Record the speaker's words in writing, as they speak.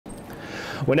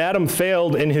When Adam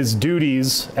failed in his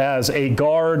duties as a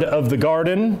guard of the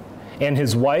garden and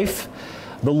his wife,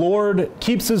 the Lord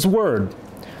keeps his word.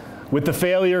 With the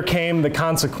failure came the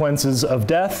consequences of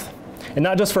death, and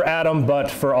not just for Adam, but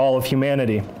for all of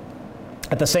humanity.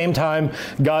 At the same time,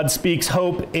 God speaks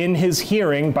hope in his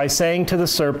hearing by saying to the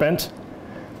serpent,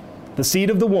 "The seed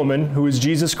of the woman, who is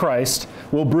Jesus Christ,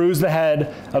 will bruise the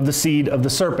head of the seed of the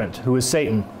serpent, who is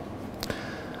Satan."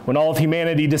 When all of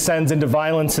humanity descends into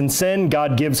violence and sin,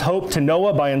 God gives hope to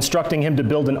Noah by instructing him to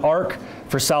build an ark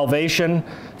for salvation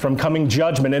from coming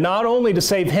judgment, and not only to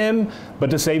save him, but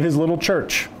to save his little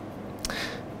church.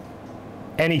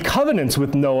 And he covenants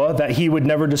with Noah that he would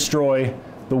never destroy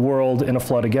the world in a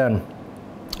flood again.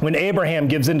 When Abraham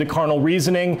gives in to carnal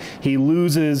reasoning, he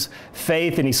loses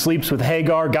faith and he sleeps with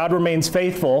Hagar. God remains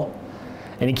faithful,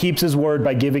 and he keeps his word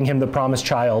by giving him the promised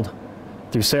child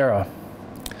through Sarah.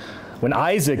 When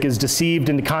Isaac is deceived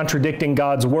into contradicting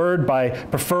God's word by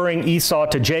preferring Esau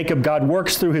to Jacob, God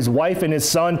works through his wife and his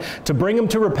son to bring him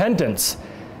to repentance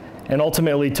and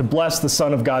ultimately to bless the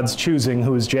son of God's choosing,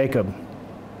 who is Jacob.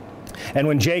 And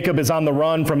when Jacob is on the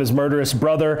run from his murderous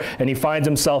brother and he finds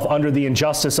himself under the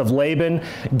injustice of Laban,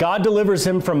 God delivers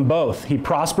him from both. He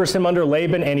prospers him under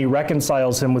Laban and he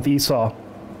reconciles him with Esau.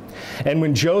 And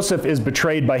when Joseph is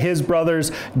betrayed by his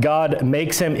brothers, God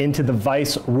makes him into the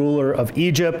vice ruler of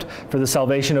Egypt for the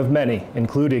salvation of many,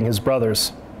 including his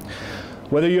brothers.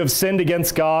 Whether you have sinned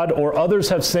against God or others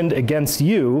have sinned against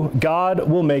you, God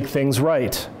will make things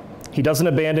right. He doesn't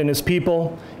abandon his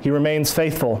people. He remains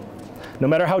faithful. No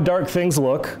matter how dark things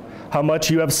look, how much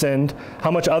you have sinned,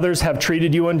 how much others have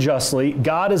treated you unjustly,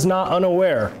 God is not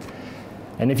unaware.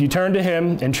 And if you turn to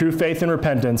him in true faith and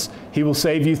repentance, he will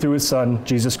save you through his Son,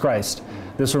 Jesus Christ.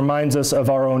 This reminds us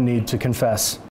of our own need to confess.